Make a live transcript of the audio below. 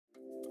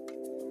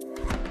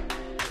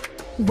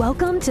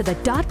Welcome to the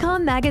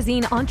DotCom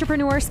Magazine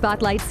Entrepreneur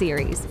Spotlight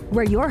Series,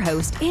 where your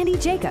host, Andy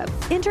Jacob,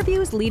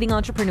 interviews leading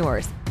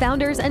entrepreneurs,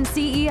 founders, and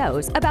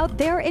CEOs about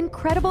their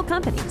incredible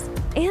companies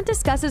and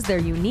discusses their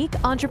unique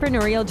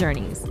entrepreneurial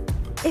journeys.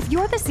 If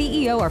you're the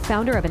CEO or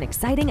founder of an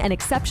exciting and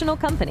exceptional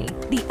company,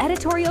 the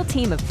editorial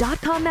team of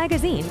DotCom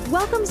Magazine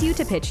welcomes you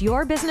to pitch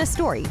your business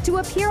story to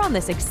appear on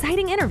this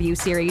exciting interview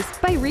series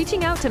by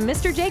reaching out to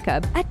Mr.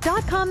 Jacob at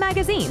DotCom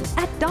Magazine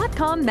at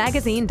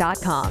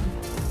dotcommagazine.com.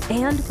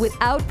 And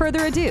without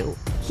further ado,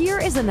 here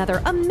is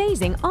another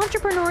amazing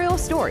entrepreneurial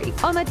story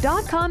on the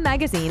DotCom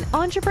Magazine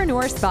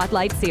Entrepreneur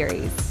Spotlight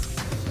Series.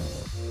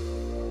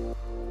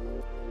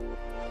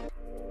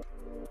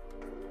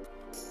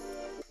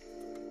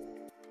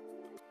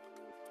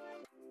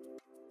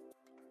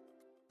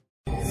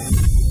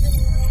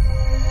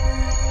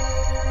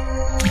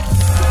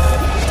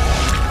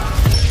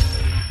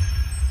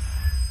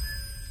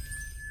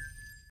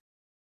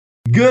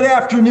 Good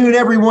afternoon,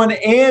 everyone.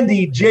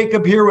 Andy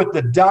Jacob here with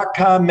the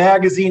DotCom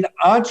Magazine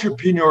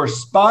Entrepreneur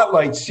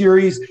Spotlight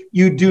Series.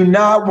 You do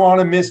not want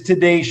to miss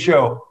today's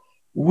show.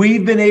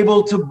 We've been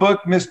able to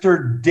book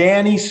Mr.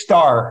 Danny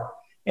Starr,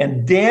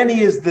 and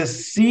Danny is the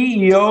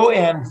CEO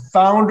and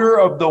founder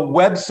of the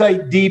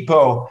Website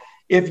Depot.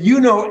 If you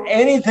know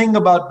anything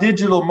about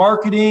digital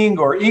marketing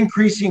or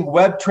increasing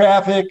web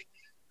traffic,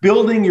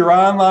 building your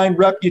online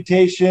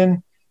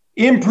reputation,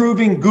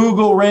 improving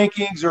Google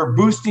rankings, or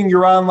boosting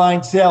your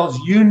online sales,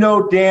 you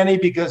know Danny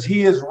because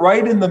he is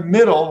right in the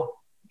middle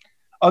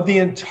of the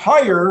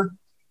entire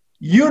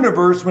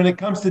universe when it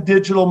comes to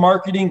digital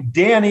marketing.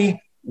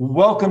 Danny,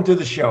 welcome to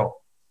the show.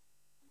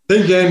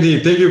 Thank you,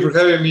 Andy. Thank you for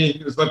having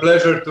me. It's my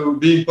pleasure to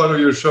be part of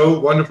your show.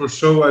 Wonderful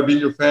show. I've been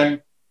your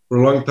fan for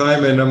a long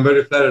time, and I'm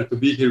very flattered to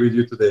be here with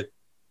you today.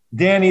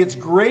 Danny, it's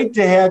great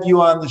to have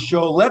you on the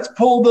show. Let's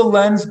pull the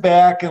lens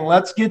back and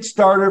let's get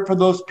started for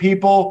those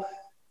people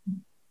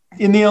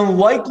in the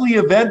unlikely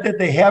event that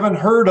they haven't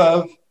heard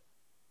of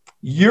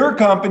your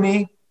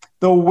company,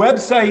 the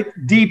Website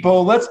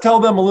Depot. Let's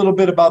tell them a little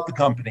bit about the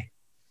company.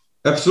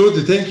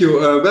 Absolutely, thank you.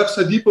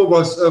 Website Depot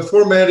was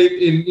formatted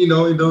in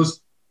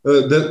those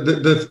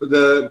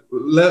the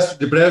last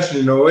depression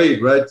in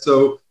 '08, right?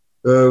 So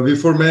we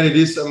formatted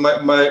this.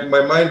 My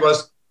mind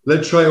was,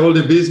 let's try all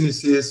the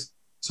businesses.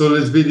 So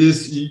let's be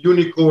this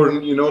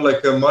unicorn,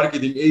 like a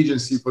marketing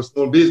agency for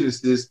small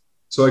businesses,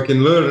 so I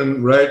can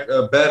learn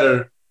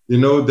better.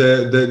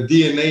 The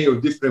DNA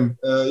of different,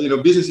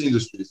 business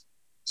industries.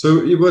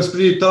 So it was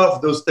pretty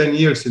tough those 10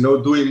 years,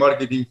 doing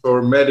marketing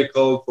for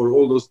medical, for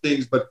all those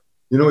things. But,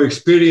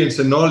 experience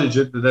and knowledge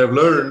that I've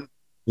learned,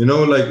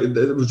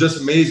 it was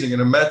just amazing.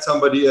 And I met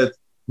somebody at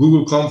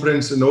Google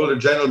conference, an older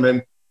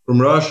gentleman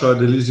from Russia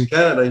that lives in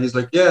Canada. He's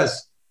like,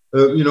 yes,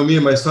 me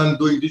and my son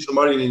doing digital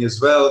marketing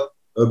as well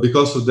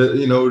because of the,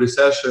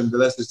 recession, the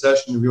last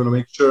recession. We want to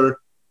make sure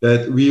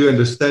that we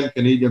understand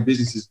Canadian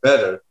businesses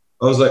better.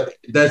 I was like,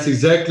 that's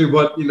exactly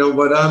what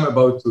I'm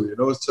about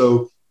to,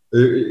 So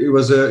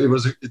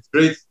it's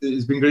great.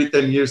 It's been great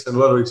 10 years and a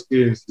lot of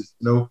experiences,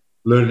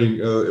 learning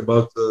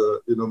about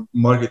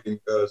marketing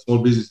small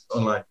business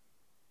online.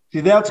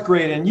 See, that's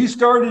great. And you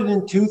started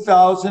in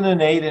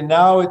 2008, and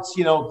now it's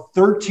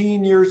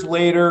 13 years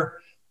later.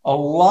 A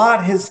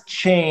lot has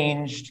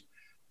changed.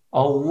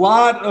 A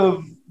lot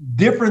of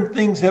different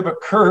things have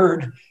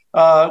occurred.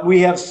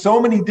 We have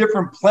so many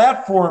different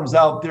platforms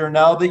out there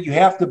now that you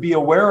have to be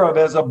aware of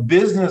as a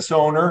business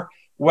owner,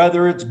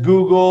 whether it's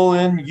Google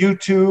and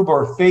YouTube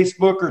or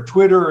Facebook or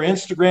Twitter or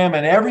Instagram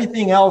and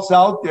everything else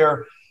out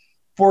there.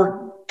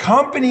 For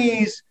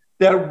companies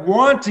that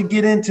want to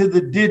get into the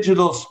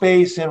digital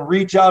space and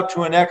reach out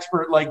to an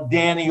expert like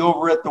Danny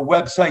over at the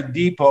Website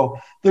Depot,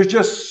 there's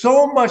just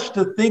so much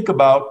to think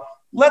about.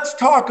 Let's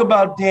talk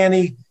about,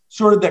 Danny,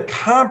 sort of the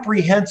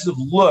comprehensive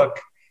look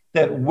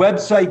that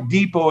Website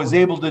Depot is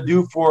able to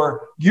do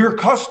for your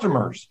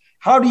customers.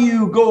 How do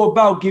you go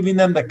about giving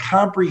them the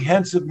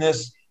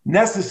comprehensiveness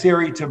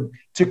necessary to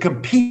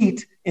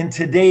compete in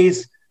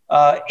today's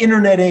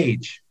internet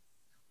age?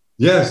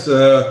 Yes.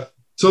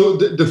 So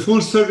the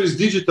full service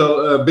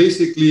digital,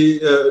 basically,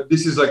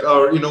 this is like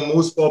our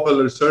most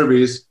popular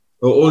service,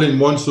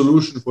 all-in-one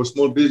solution for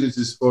small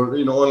businesses for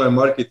online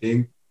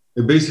marketing.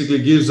 It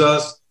basically gives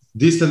us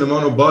decent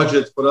amount of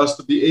budget for us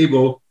to be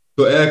able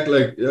to act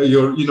like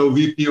your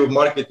VP of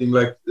marketing,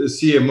 like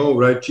CMO,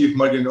 right, Chief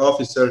Marketing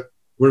Officer,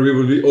 where we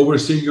will be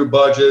overseeing your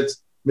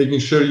budgets, making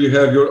sure you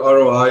have your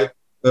ROI,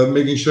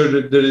 making sure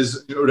that there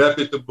is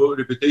reputable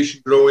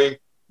reputation growing,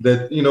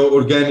 that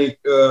organic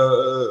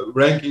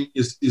ranking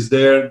is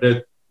there,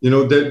 that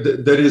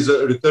that there is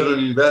a return on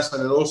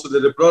investment, and also that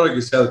the product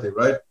is healthy,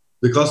 right?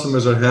 The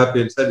customers are happy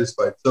and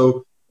satisfied.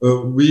 So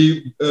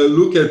we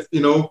look at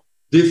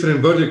different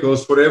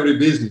verticals for every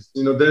business.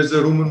 There's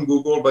a room on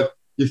Google, but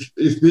if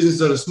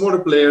businesses are smaller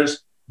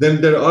players,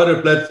 then there are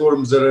other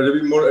platforms that are a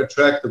bit more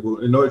attractive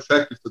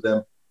to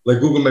them, like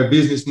Google My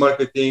Business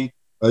Marketing,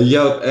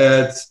 Yelp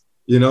Ads,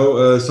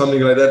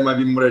 something like that might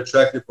be more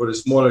attractive for a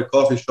smaller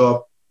coffee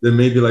shop than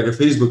maybe like a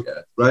Facebook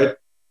ad, right?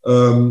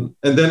 And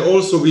then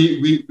also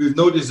we've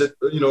noticed that,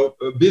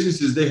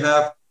 businesses, they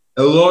have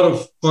a lot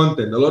of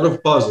content, a lot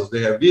of puzzles.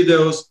 They have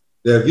videos,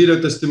 they have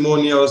video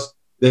testimonials,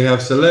 they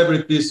have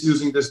celebrities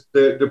using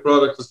the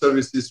products or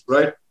services,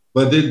 right?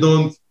 But they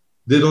don't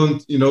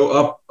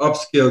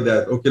upscale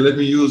that. Okay, let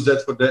me use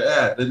that for the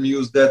ad. Let me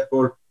use that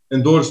for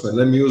endorsement.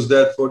 Let me use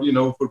that for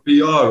for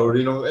PR or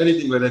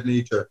anything like that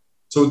nature.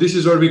 So this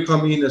is where we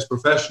come in as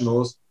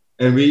professionals,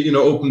 and we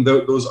open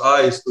those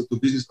eyes to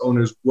business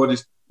owners what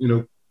is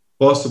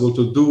possible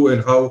to do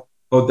and how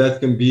that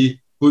can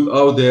be put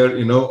out there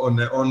on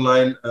the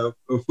online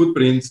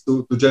footprints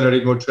to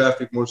generate more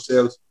traffic, more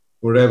sales,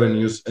 more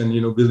revenues, and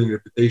building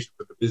reputation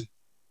for the business.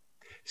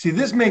 See,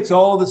 this makes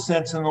all the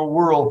sense in the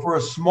world for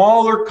a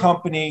smaller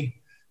company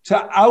to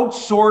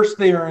outsource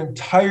their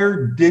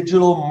entire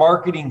digital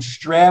marketing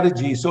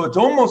strategy. So it's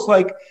almost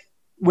like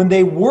when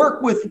they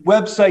work with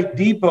Website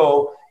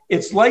Depot,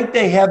 it's like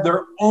they have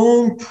their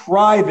own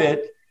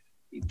private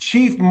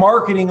chief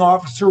marketing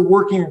officer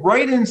working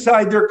right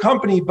inside their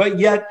company, but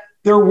yet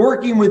they're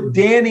working with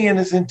Danny and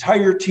his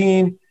entire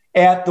team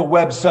at the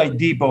Website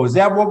Depot. Is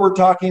that what we're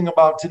talking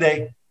about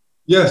today?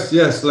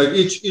 Yes. Like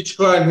each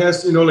client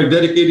has, like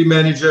dedicated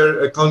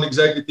manager, account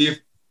executive,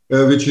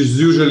 which is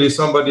usually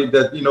somebody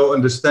that,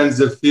 understands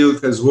the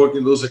field, has worked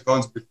in those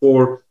accounts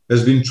before,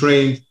 has been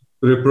trained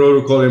to the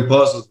protocol and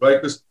process,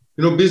 right? Because,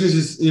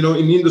 businesses, in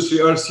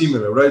industry are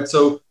similar, right?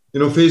 So,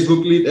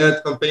 Facebook lead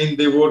ad campaign,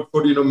 they work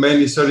for,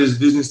 many service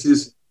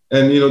businesses,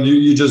 and,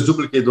 you just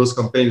duplicate those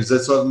campaigns.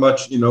 That's not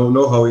much,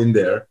 know-how in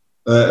there,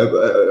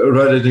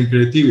 rather than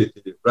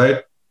creativity,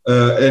 right?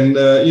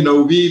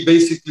 We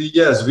basically,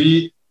 yes,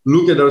 we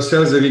look at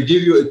ourselves and we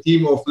give you a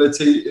team of, let's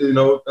say,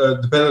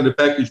 depending on the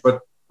package,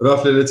 but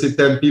roughly, let's say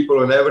 10 people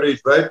on average,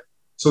 right?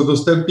 So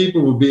those 10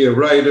 people will be a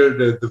writer,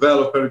 the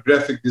developer,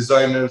 graphic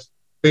designers,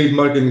 paid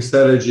marketing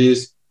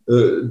strategies,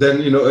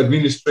 then,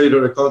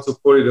 administrator, account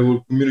support that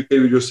will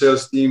communicate with your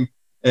sales team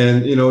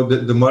and,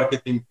 the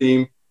marketing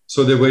team.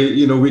 So the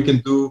way, we can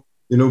do,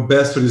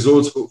 best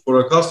results for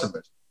our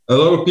customers. A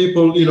lot of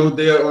people,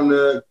 they are on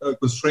a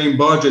constrained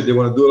budget. They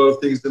want to do a lot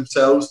of things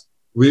themselves.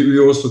 We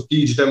also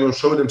teach them or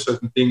show them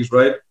certain things,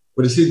 right?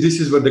 But you see, this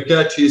is what the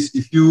catch is.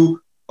 If you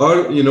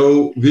are,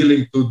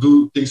 willing to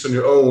do things on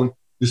your own,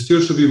 you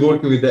still should be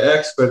working with the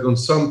expert on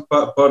some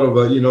part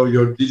of,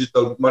 your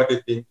digital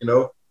marketing,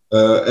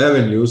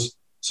 avenues.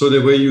 So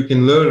the way you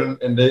can learn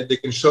and they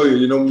can show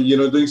you,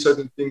 doing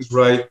certain things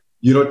right.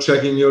 You're not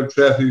checking your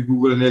traffic,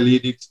 Google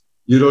Analytics.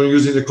 You don't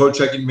using the call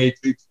checking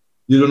matrix.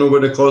 You don't know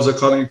where the calls are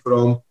coming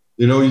from.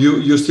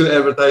 You're still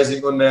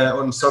advertising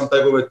on some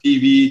type of a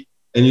TV.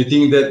 And you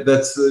think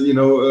that's a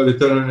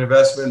return on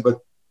investment, but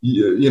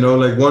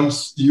like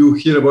once you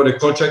hear about a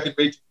call checking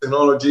matrix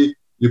technology,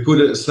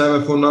 you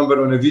slam a phone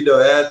number on a video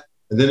ad,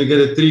 and then you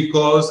get 3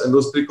 calls, and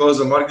those 3 calls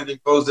are marketing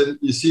calls. Then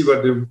you see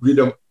where the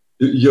video,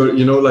 your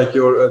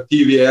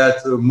TV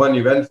ad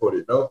money went for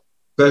it.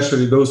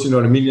 Especially those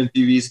Armenian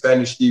TV,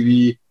 Spanish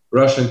TV,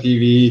 Russian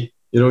TV.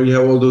 You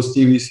have all those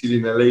TVs here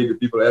in LA that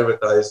people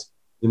advertise,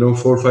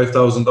 $4,000 or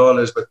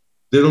 $5,000, but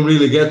they don't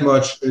really get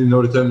much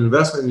return on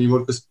investment anymore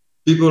because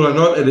people are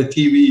not at the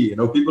TV,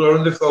 people are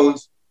on the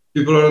phones,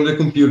 people are on the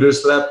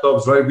computers,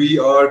 laptops, right? We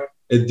are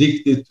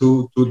addicted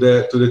to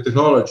the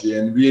technology,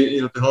 and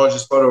technology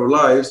is part of our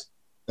lives.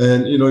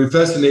 And, it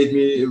fascinates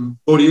me.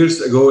 4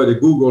 years ago at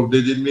Google,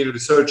 they did many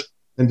research,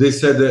 and they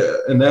said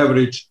that an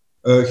average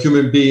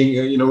human being,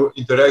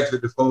 interacts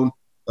with the phone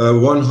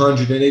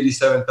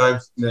 187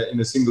 times in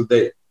a single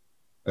day,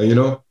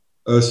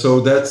 so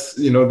that's,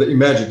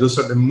 imagine those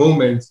are the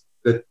moments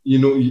that,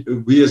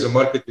 we as a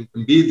marketing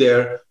can be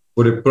there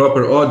for the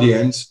proper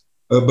audience.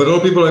 But all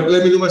people are like,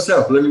 let me do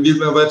myself. Let me build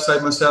my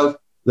website myself.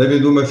 Let me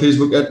do my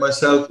Facebook ad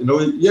myself.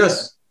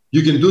 Yes,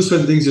 you can do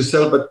certain things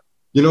yourself, but,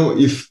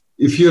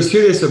 if you're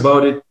serious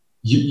about it,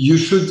 you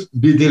should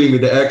be dealing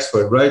with the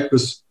expert, right?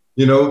 Because,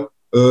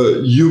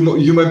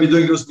 you might be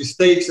doing those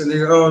mistakes and then,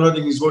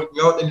 nothing is working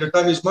out, and your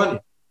time is money.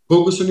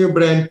 Focus on your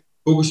brand,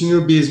 focus on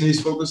your business,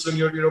 focus on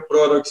your,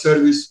 product,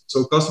 service.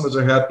 So customers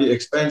are happy,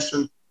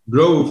 expansion,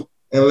 growth,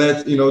 and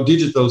let,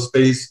 digital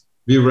space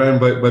be run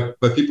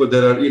by people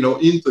that are,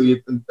 into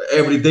it, and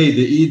every day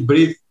they eat,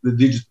 breathe the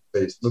digital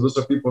space. So those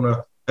are people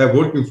that have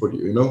working for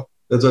you,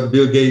 That's what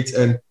Bill Gates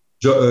and,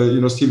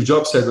 Steve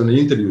Jobs said on the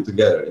interview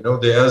together.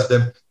 They asked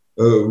them,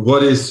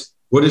 what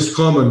is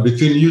common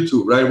between you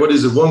two, right? What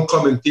is the one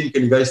common thing?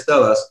 Can you guys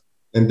tell us?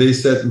 And they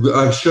said,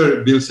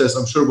 Bill says,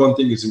 I'm sure one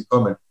thing is in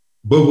common.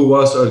 Both of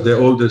us are the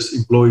oldest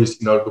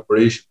employees in our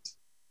corporations.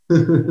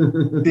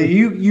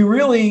 You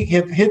really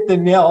have hit the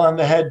nail on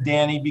the head,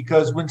 Danny,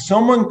 because when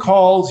someone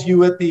calls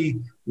you at the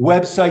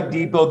Website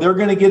Depot, they're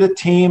going to get a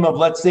team of,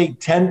 let's say,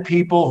 10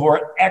 people who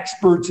are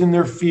experts in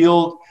their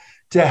field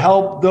to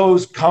help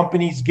those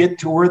companies get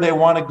to where they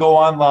want to go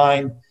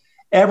online.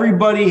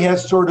 Everybody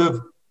has sort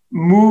of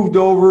moved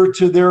over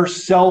to their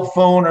cell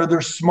phone or their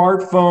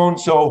smartphone.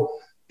 So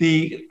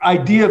the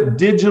idea of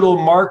digital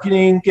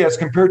marketing as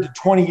compared to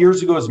 20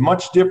 years ago is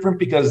much different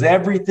because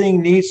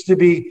everything needs to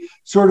be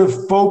sort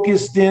of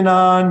focused in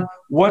on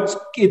what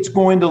it's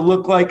going to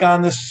look like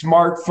on the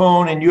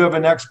smartphone, and you have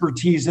an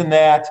expertise in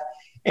that.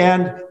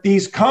 And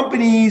these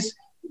companies,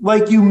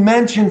 like you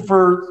mentioned,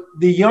 for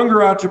the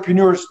younger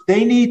entrepreneurs,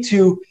 they need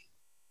to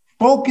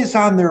focus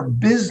on their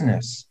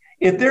business.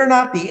 If they're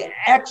not the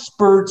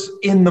experts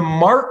in the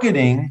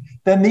marketing,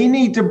 then they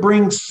need to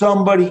bring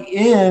somebody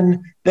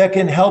in that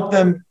can help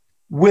them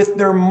with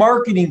their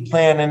marketing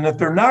plan. And if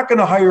they're not going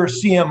to hire a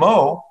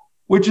CMO,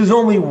 which is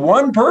only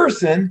one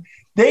person,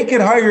 they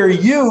could hire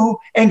you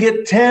and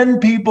get 10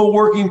 people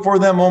working for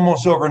them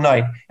almost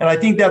overnight. And I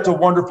think that's a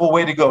wonderful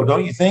way to go,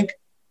 don't you think?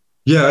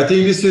 Yeah, I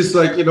think this is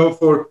like,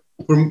 for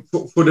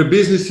the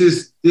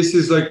businesses, this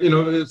is like,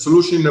 a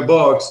solution in a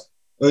box.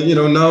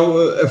 Now,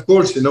 of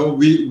course,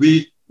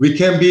 we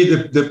can be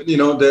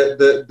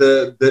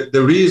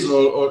the reason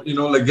or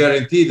like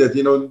guarantee that,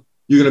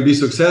 you're going to be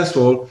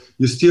successful.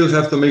 You still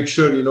have to make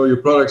sure, your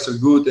products are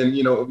good and,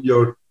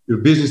 your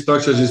business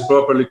structure is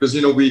properly, because,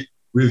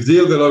 we've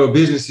dealt with a lot of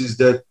businesses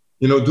that,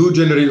 do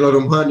generate a lot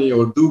of money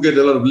or do get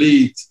a lot of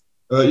leads,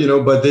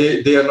 but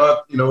they are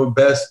not,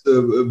 best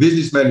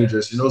business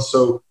managers,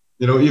 so,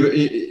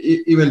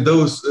 even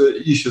those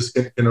issues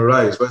can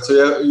arise, right? So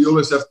yeah, you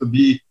always have to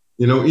be,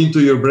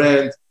 into your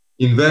brand,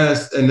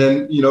 invest, and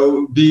then,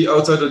 be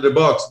outside of the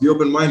box, be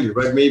open-minded,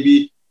 right?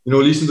 Maybe,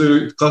 listen to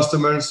your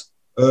customers.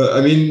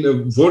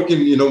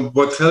 Working,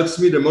 what helps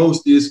me the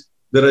most is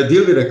that I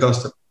deal with a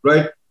customer,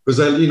 right? Because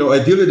I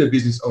deal with the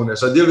business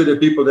owners. I deal with the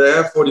people that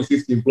have 40,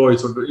 50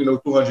 employees or,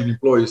 200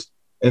 employees,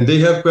 and they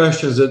have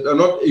questions that are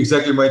not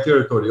exactly my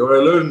territory, or I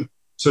learn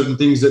certain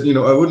things that,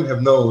 I wouldn't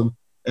have known.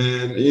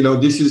 And,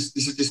 this is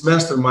this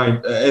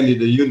mastermind, Andy,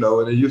 that and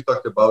that you've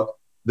talked about,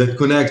 that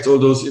connects all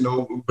those,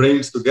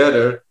 brains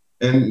together.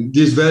 And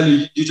this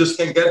value, you just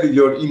can't get with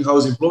your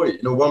in-house employee.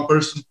 One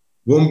person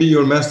won't be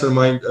your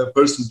mastermind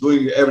person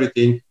doing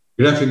everything,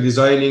 graphic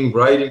designing,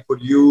 writing for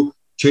you,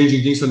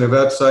 changing things on the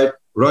website,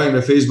 running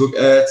the Facebook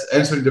ads,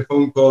 answering the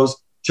phone calls,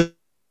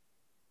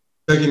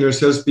 checking your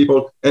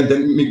salespeople, and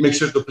then make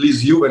sure to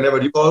please you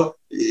whenever you call.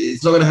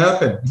 It's not going to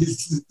happen.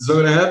 It's not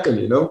going to happen,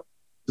 It's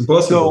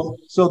impossible.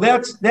 So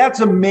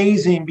that's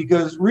amazing,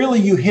 because really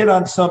you hit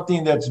on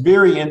something that's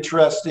very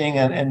interesting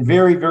and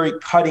very, very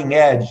cutting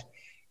edge,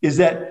 is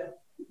that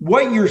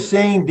what you're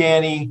saying,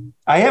 Danny,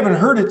 I haven't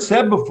heard it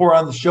said before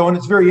on the show, and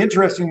it's very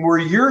interesting, where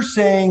you're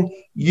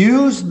saying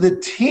use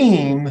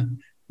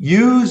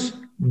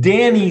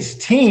Danny's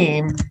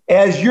team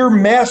as your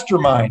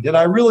mastermind. And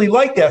I really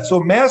like that.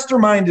 So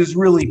mastermind is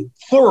really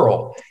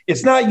plural.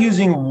 It's not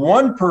using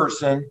one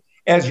person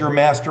as your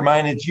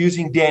mastermind. It's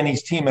using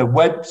Danny's team at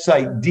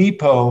Website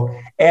Depot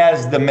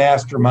as the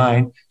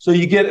mastermind. So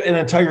you get an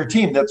entire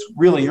team that's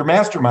really your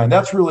mastermind.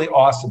 That's really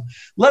awesome.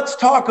 Let's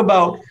talk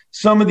about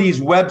some of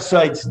these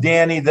websites,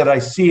 Danny, that I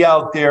see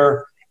out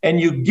there. And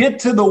you get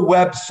to the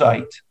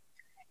website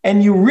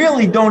and you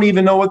really don't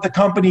even know what the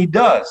company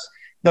does.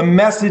 The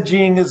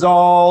messaging is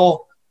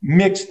all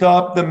mixed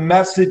up. The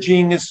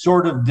messaging is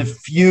sort of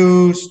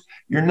diffused.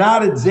 You're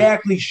not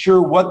exactly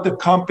sure what the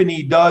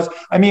company does.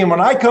 I mean, when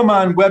I come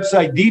on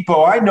Website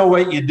Depot, I know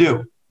what you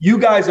do. You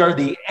guys are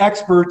the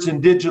experts in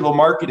digital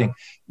marketing.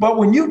 But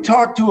when you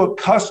talk to a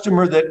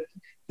customer that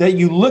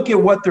you look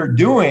at what they're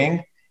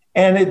doing,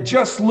 and it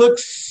just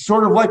looks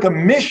sort of like a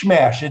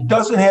mishmash, it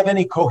doesn't have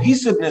any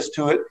cohesiveness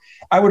to it,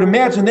 I would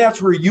imagine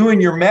that's where you and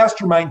your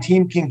mastermind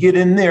team can get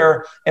in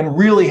there and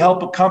really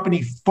help a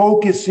company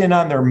focus in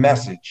on their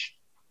message.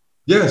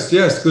 Yes,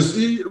 because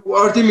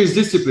our team is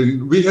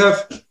disciplined. We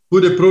have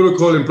put a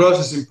protocol and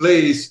process in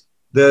place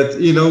that,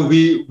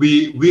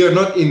 we are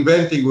not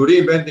inventing or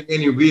reinventing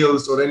any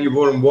wheels or any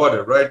warm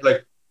water, right?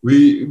 Like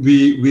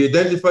we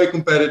identify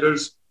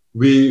competitors,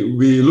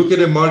 we look at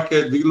the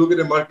market, we look at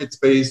the market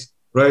space,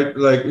 right?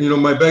 Like,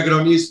 my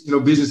background is,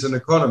 business and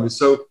economy.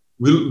 So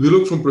we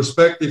look from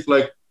perspective,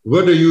 like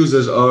what the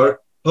users are,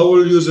 how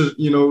will users,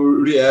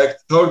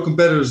 react, how are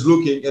competitors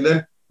looking. And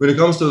then when it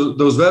comes to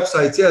those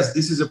websites, yes,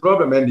 this is a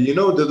problem, Andy.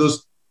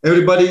 That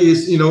everybody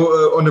is,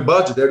 on a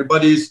budget.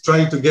 Everybody is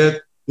trying to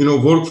get,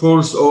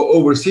 workforce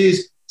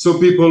overseas. So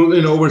people,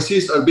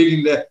 overseas are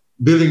building the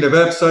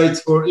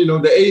websites for,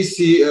 the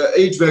AC,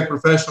 HVAC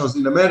professionals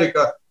in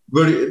America,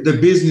 where the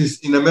business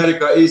in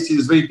America, AC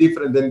is very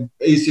different than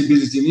AC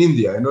business in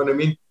India. You know what I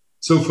mean?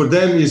 So for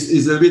them,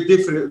 is a bit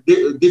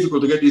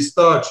difficult to get this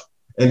touch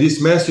and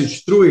this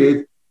message through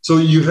it. So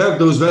you have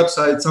those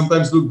websites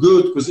sometimes look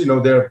good because,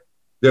 they're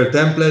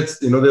templates,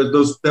 they're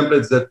those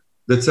templates that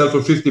sell for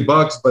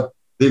 $50, but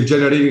they've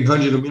generated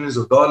hundreds of millions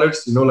of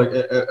dollars, like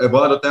a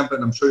Avada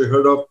template, I'm sure you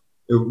heard of,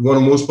 one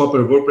of the most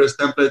popular WordPress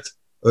templates.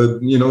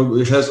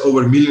 It has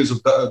over millions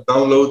of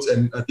downloads,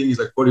 and I think it's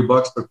like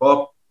 $40 per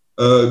pop.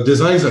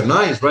 Designs are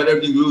nice, right?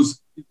 Everything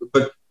loses,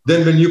 but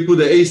then when you put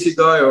the AC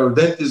guy or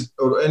dentist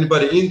or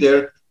anybody in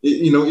there,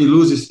 it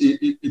loses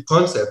its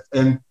concept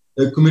and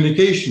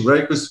communication,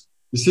 right? Because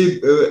you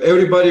see,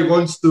 everybody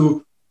wants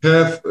to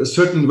have a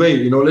certain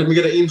way, let me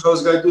get an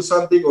in-house guy do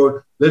something,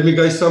 or let me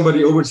get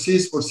somebody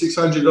overseas for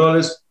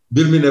 $600,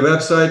 build me a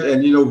website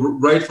and,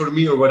 write for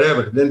me or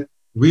whatever. Then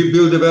we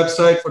build a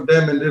website for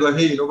them and they're like,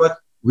 hey, you know what?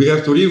 We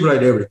have to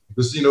rewrite everything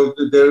because,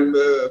 they're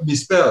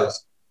misspells.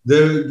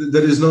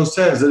 There is no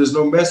sense. There is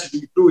no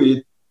messaging through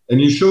it.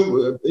 And you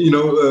show,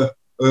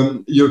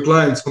 your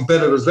clients'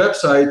 competitors'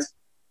 websites,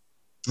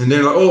 and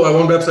they're like, oh, I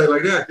want a website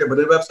like that. Yeah, but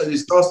that website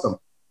is custom.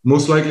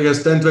 Most likely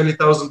has $10,000,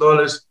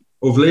 $20,000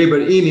 of labor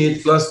in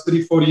it, plus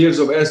 3-4 years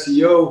of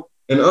SEO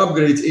and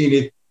upgrades in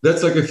it.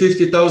 That's like a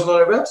 $50,000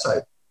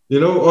 website. You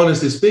know,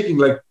 honestly speaking,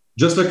 like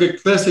just like a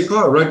classic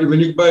car, right? When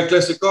you buy a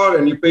classic car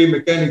and you pay a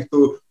mechanic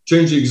to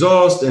change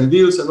exhaust and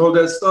wheels and all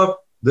that stuff,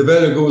 the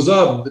value goes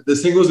up. The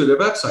same goes with the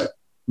website.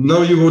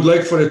 Now you would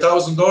like for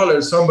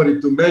 $1,000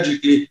 somebody to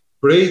magically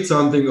create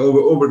something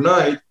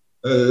overnight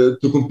to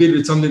compete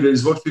with something that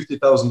is worth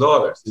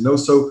 $50,000. You know,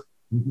 so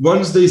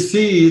once they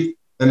see it,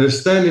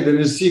 understand it, and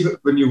you see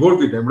when you work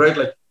with them, right?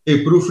 Like,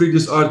 hey, proofread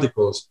these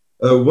articles.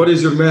 What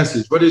is your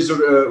message? What is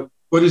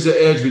the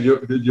edge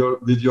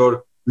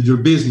with your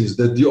business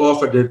that you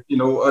offer that, you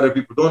know, other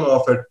people don't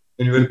offer?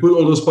 And when you put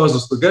all those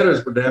puzzles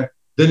together for them,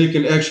 then you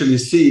can actually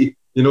see,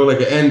 you know,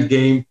 like an end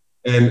game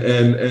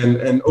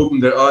and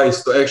open their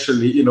eyes to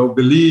actually, you know,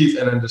 believe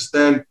and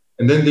understand.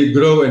 And then they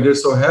grow and they're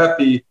so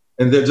happy.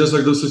 And they're just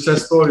like those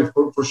success stories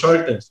for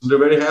Shark Tank. So they're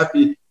very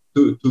happy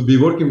to be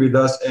working with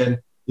us, and,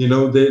 you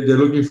know, they're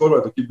looking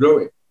forward to keep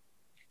growing.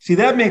 See,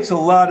 that makes a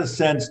lot of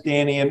sense,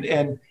 Danny.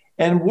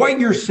 And what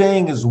you're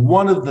saying is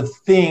one of the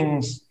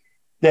things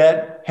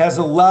that has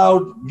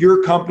allowed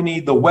your company,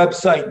 the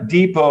Website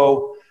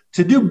Depot,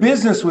 to do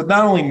business with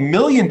not only $1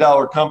 million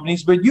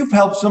companies, but you've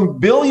helped some $1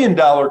 billion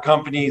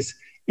companies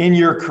in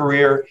your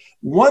career.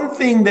 One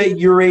thing that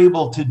you're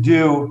able to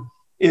do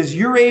is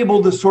you're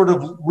able to sort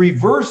of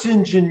reverse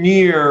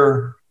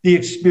engineer the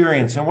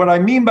experience. And what I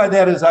mean by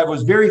that is I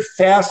was very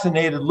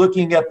fascinated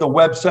looking at the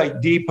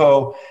Website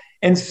Depot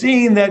and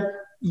seeing that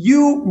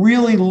you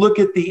really look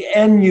at the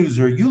end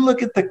user, you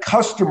look at the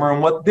customer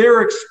and what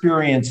their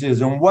experience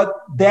is and what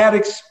that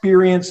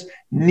experience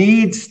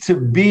needs to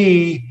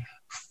be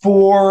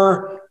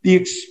for the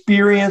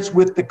experience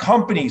with the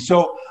company.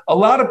 So a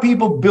lot of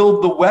people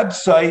build the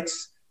websites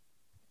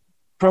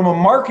from a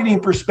marketing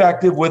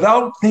perspective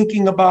without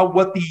thinking about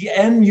what the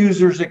end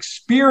user's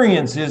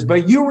experience is,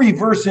 but you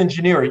reverse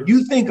engineer it.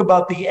 You think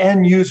about the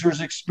end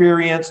user's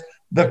experience,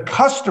 the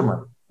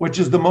customer, which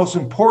is the most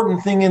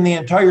important thing in the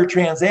entire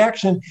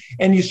transaction,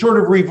 and you sort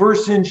of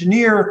reverse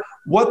engineer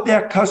what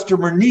that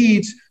customer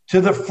needs to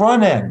the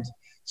front end.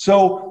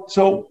 So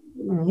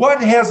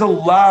what has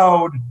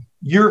allowed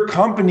your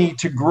company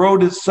to grow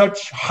to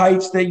such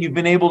heights that you've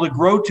been able to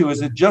grow to?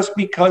 Is it just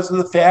because of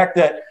the fact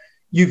that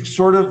you've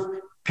sort of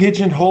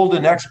pigeonholed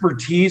an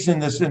expertise in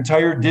this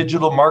entire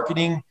digital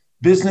marketing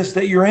business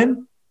that you're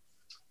in?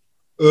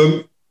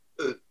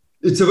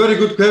 It's a very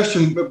good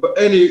question, but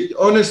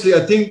honestly,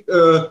 I think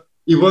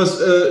it was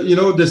you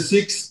know, the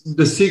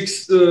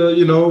sixth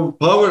you know,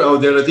 power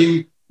out there. I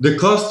think the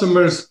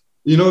customers,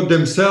 you know,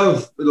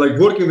 themselves, like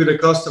working with the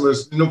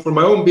customers, you know, for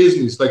my own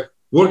business, like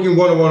working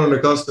one-on-one on a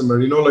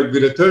customer, you know, like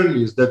with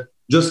attorneys that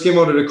just came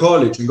out of the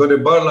college and got a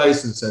bar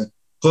license and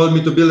called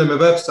me to build them a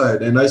website,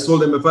 and I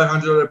sold them a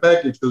 $500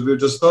 package because we were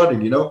just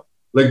starting, you know,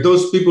 like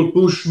those people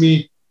push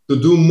me to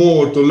do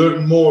more, to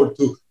learn more,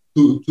 to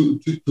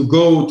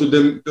go to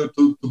them,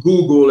 to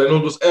Google and all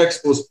those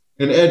expos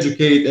and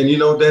educate, and, you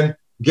know, then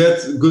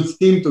get a good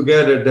team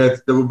together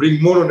that will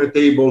bring more on the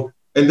table.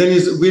 And then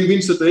it's a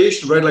win-win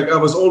situation, right? Like I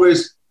was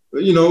always,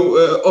 you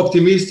know,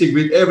 optimistic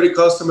with every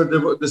customer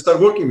that start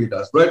working with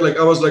us, right? Like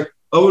I was like,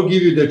 I will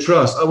give you the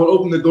trust. I will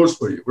open the doors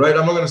for you, right?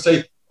 I'm not going to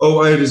say,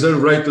 oh, I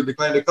reserve right to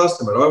decline the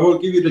customer. I will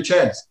give you the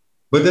chance.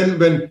 But then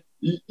when,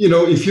 you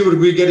know, if you were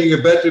getting a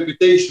bad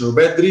reputation or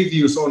bad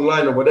reviews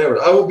online or whatever,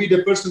 I will be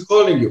the person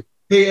calling you.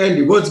 Hey,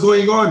 Andy, what's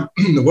going on?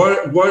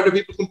 why are the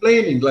people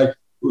complaining? Like,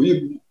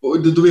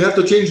 do we have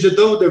to change the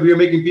dough that we are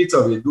making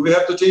pizza with? Do we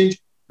have to change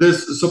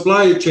this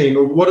supply chain,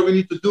 or what do we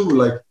need to do?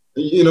 Like,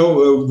 you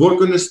know,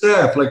 work on the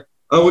staff. Like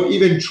I would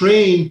even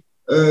train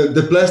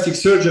the plastic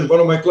surgeon, one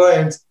of my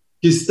clients,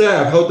 his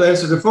staff, how to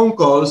answer the phone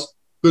calls,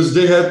 because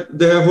they have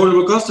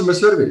horrible customer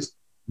service.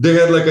 They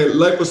had like a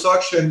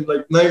liposuction,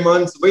 like 9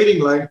 months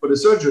waiting line for the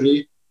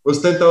surgery,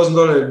 was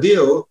 $10,000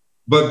 deal,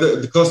 but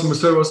the customer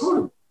service was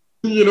horrible.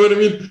 You know what I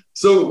mean?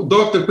 So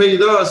doctor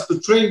paid us to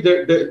train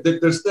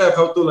their staff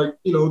how to, like,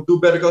 you know, do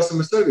better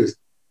customer service.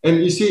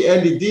 And you see,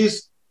 Andy,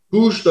 this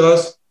pushed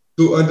us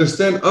to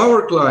understand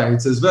our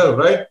clients as well,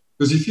 right?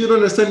 Because if you don't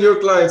understand your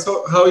clients,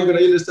 how are you going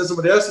to understand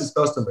somebody else's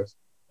customers?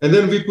 And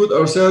then we put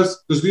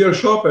ourselves, because we are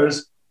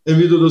shoppers, and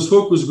we do those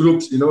focus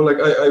groups, you know, like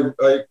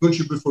I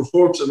contribute for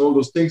Forbes and all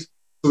those things.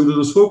 So we do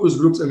those focus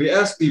groups and we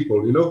ask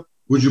people, you know,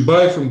 would you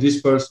buy from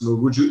this person? Or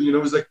would you, you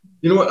know, it's like,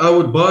 you know what, I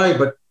would buy,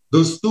 but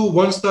those 2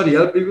 1-star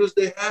Yelp reviews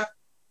they have,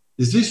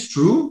 is this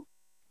true?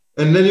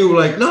 And then you're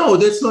like, no,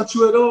 that's not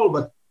true at all.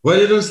 But why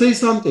they don't say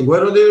something?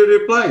 Why don't they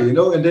reply? You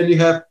know, and then you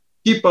have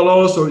HIPAA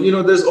laws, or, you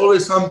know, there's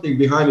always something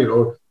behind it,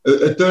 or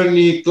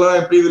attorney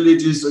client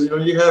privileges, or, you know,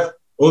 you have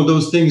all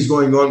those things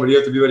going on where you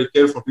have to be very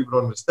careful. People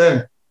don't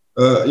understand.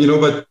 You know,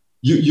 but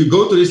you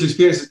go to this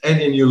experience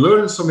and you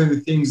learn so many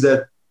things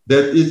that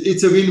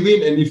it's a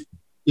win-win. And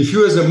if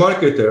you as a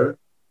marketer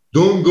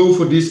don't go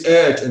for this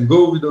edge and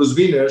go with those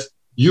winners,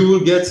 you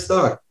will get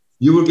stuck.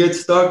 You will get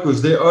stuck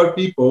because there are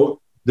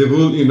people they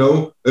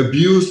will,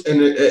 abuse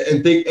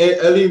and take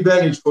any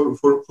advantage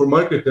for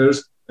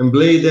marketers and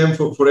blame them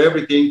for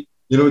everything,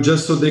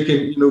 just so they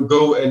can,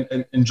 go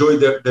and enjoy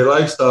their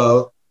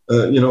lifestyle,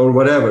 or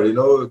whatever,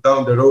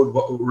 down the road,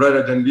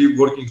 rather than be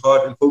working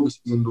hard and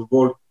focusing on the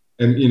work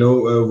and,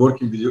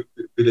 working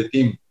with a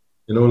team,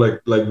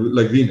 like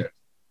winners.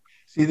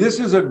 See, this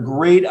is a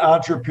great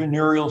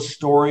entrepreneurial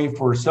story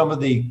for some of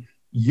the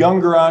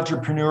younger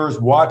entrepreneurs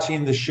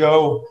watching the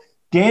show.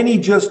 Danny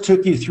just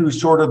took you through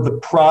sort of the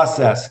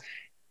process.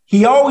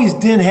 He always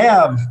didn't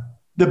have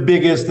the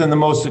biggest and the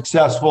most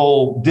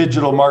successful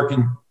digital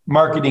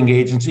marketing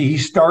agency. He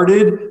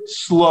started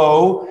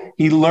slow.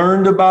 He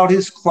learned about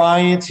his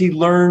clients. He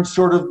learned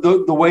sort of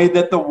the way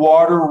that the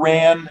water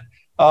ran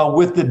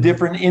with the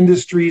different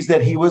industries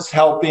that he was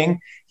helping.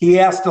 He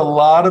asked a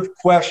lot of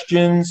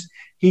questions.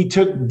 He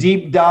took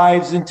deep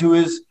dives into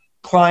his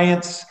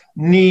clients'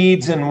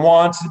 needs and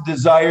wants and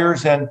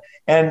desires,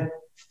 and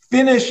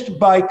finished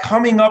by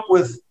coming up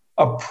with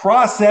a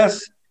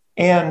process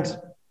and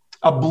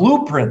a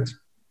blueprint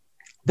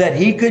that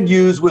he could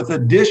use with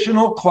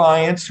additional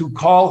clients who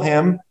call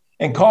him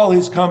and call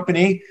his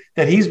company,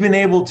 that he's been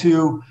able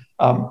to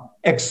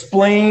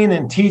explain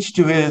and teach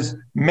to his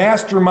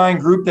mastermind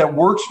group that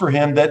works for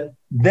him, that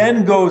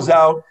then goes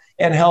out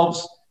and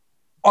helps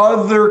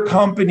other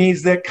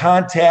companies that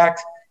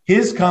contact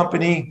his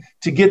company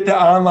to get the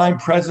online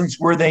presence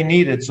where they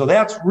need it. So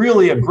that's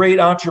really a great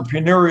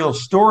entrepreneurial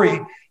story.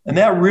 And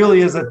that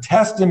really is a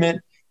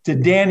testament to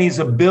Danny's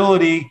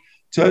ability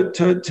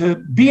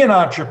to be an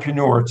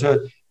entrepreneur,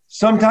 to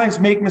sometimes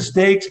make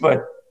mistakes,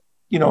 but,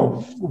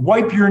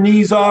 wipe your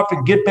knees off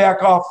and get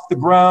back off the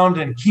ground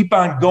and keep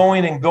on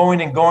going and going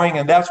and going.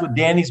 And that's what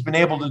Danny's been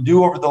able to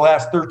do over the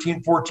last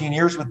 13, 14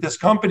 years with this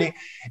company.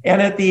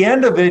 And at the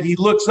end of it, he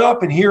looks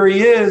up and here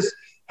he is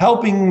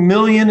helping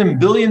million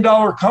and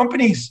billion-dollar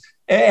companies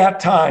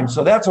at times.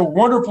 So that's a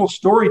wonderful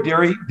story,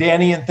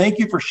 Danny, and thank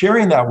you for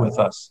sharing that with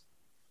us.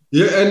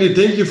 Yeah, Andy,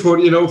 thank you for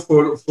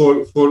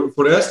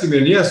asking me.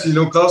 And yes,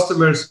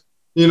 customers,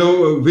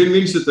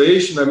 win-win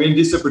situation. I mean,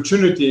 this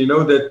opportunity,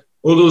 that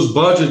all those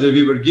budgets that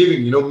we were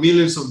giving,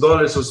 millions of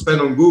dollars were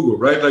spent on Google,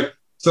 right? Like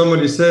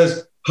somebody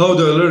says, how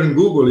do I learn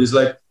Google? Is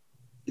like,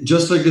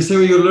 just like the same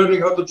way you're learning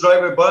how to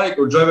drive a bike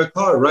or drive a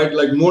car, right?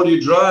 Like more you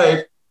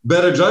drive,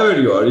 better driver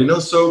you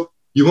are, So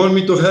you want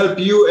me to help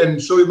you and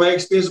show you my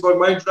experience about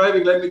my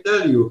driving? Let me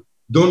tell you,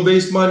 don't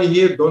waste money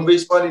here, don't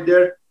waste money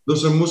there.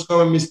 Those are most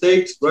common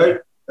mistakes, right?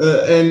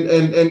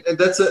 And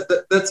that's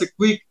a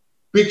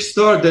quick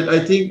start that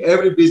I think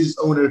every business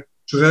owner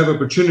should have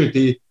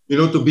opportunity,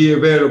 to be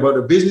aware about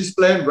a business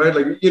plan, right?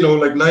 Like,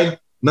 like nine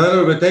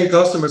out of 10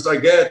 customers I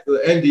get,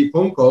 Andy,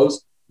 phone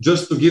calls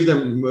just to give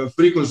them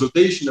free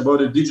consultation about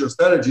the digital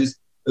strategies.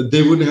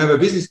 They wouldn't have a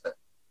business plan.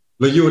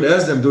 Like you would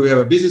ask them, do we have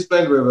a business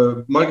plan? Do we have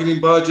a marketing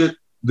budget?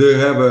 Do we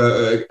have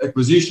a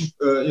acquisition,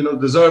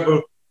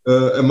 desirable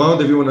amount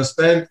that we want to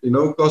spend,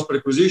 cost per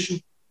acquisition?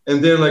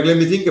 And they're like, let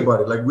me think about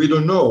it. Like, we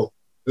don't know.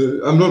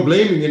 I'm not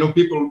blaming,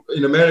 people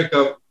in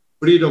America,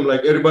 freedom,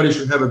 like everybody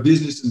should have a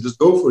business and just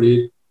go for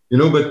it,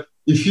 but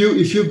if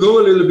you go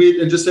a little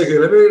bit and just say, okay,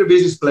 let me get a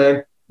business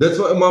plan, that's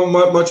how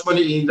much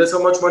money in, that's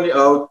how much money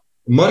out,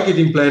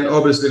 marketing plan,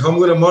 obviously, how I'm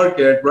going to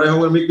market, right? How I'm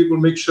going to make people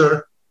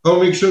how I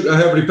make sure I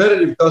have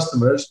repetitive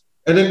customers,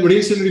 and then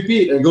rinse and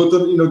repeat and go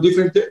to,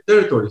 different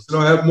territories.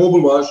 I have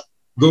Mobile Wash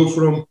go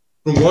from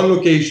one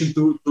location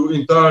to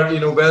entire,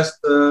 vast,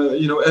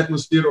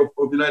 atmosphere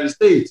of the United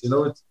States.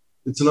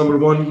 It's the number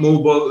one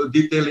mobile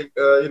detailing,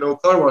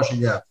 car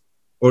washing app,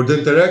 or the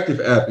interactive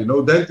app,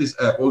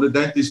 dentist app. All the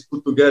dentists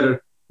put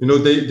together,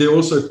 they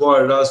also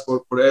acquired us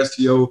for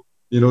SEO,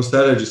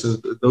 strategies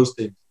and those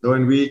things.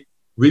 And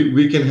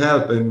we can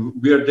help, and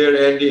we are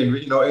there, Andy.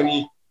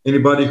 And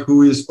anybody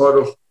who is part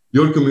of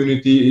your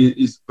community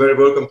is very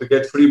welcome to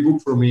get free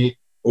book from me.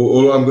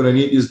 All I'm going to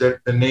need is the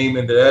name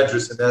and the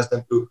address, and ask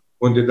them to,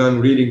 when they're done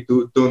reading,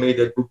 to donate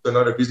that book to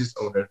another business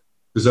owner.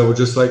 Because I would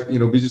just like,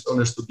 business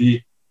owners to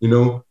be,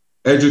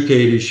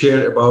 educated,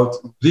 share about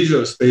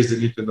digital space they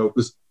need to know.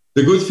 Because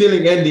the good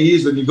feeling, Andy,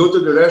 is when you go to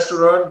the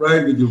restaurant,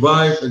 right, with your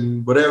wife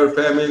and whatever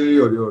family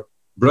or your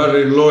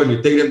brother-in-law, and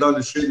you take them down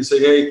the street and say,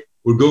 hey,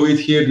 we'll go eat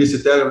here, this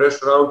Italian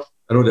restaurant.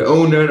 I know the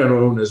owner, I know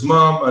the owner's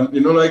mom.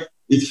 And,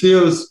 it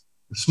feels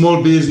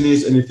small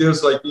business, and it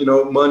feels like,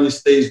 money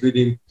stays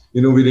within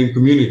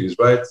communities,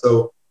 right?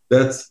 So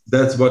that's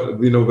what,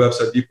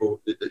 Website Depot,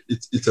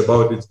 it's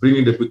about. It's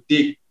bringing the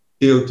boutique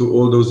feel to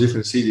all those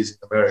different cities in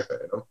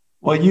America,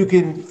 Well, you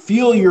can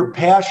feel your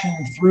passion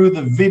through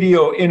the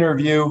video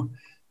interview.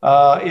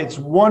 It's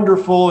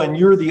wonderful. And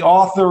you're the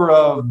author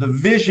of The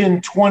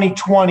Vision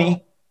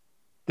 2020,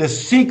 The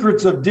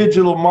Secrets of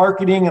Digital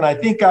Marketing. And I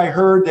think I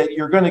heard that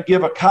you're going to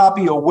give a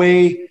copy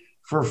away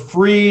for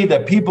free,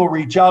 that people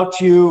reach out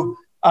to you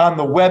on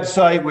the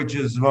website, which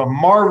is a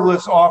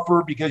marvelous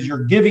offer because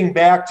you're giving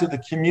back to the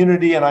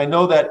community. And I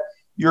know that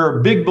you're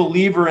a big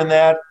believer in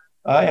that.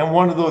 And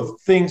one of the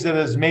things that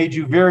has made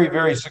you very,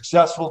 very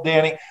successful,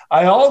 Danny.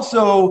 I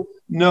also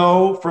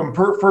know from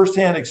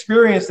firsthand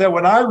experience that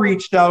when I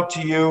reached out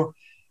to you,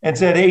 and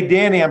said, hey,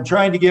 Danny, I'm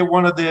trying to get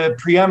one of the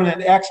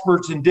preeminent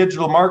experts in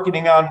digital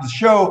marketing on the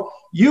show.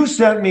 You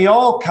sent me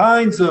all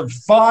kinds of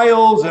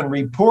files and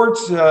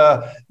reports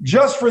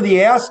just for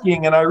the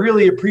asking, and I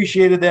really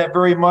appreciated that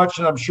very much.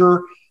 And I'm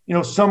sure, you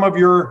know, some of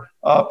your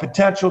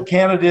potential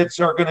candidates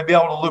are going to be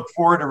able to look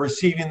forward to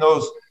receiving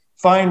those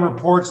fine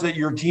reports that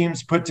your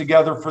teams put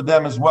together for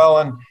them as well.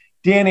 And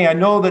Danny, I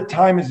know that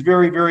time is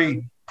very,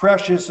 very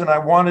precious, and I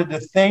wanted to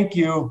thank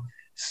you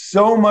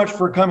so much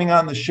for coming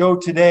on the show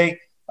today.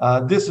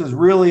 This is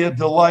really a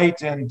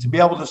delight, and to be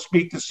able to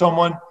speak to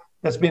someone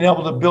that's been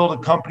able to build a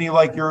company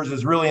like yours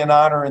is really an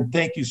honor, and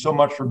thank you so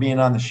much for being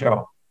on the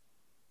show.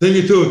 Thank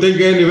you too. Thank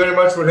you, Andy, very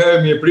much for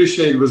having me.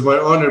 Appreciate it. It was my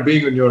honor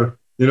being on your,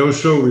 you know,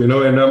 show, you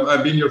know, and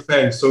I've been your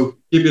fan. So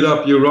keep it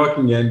up. You're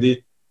rocking,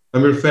 Andy.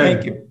 I'm your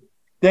fan. Thank you.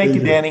 Thank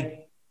you,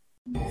 Danny.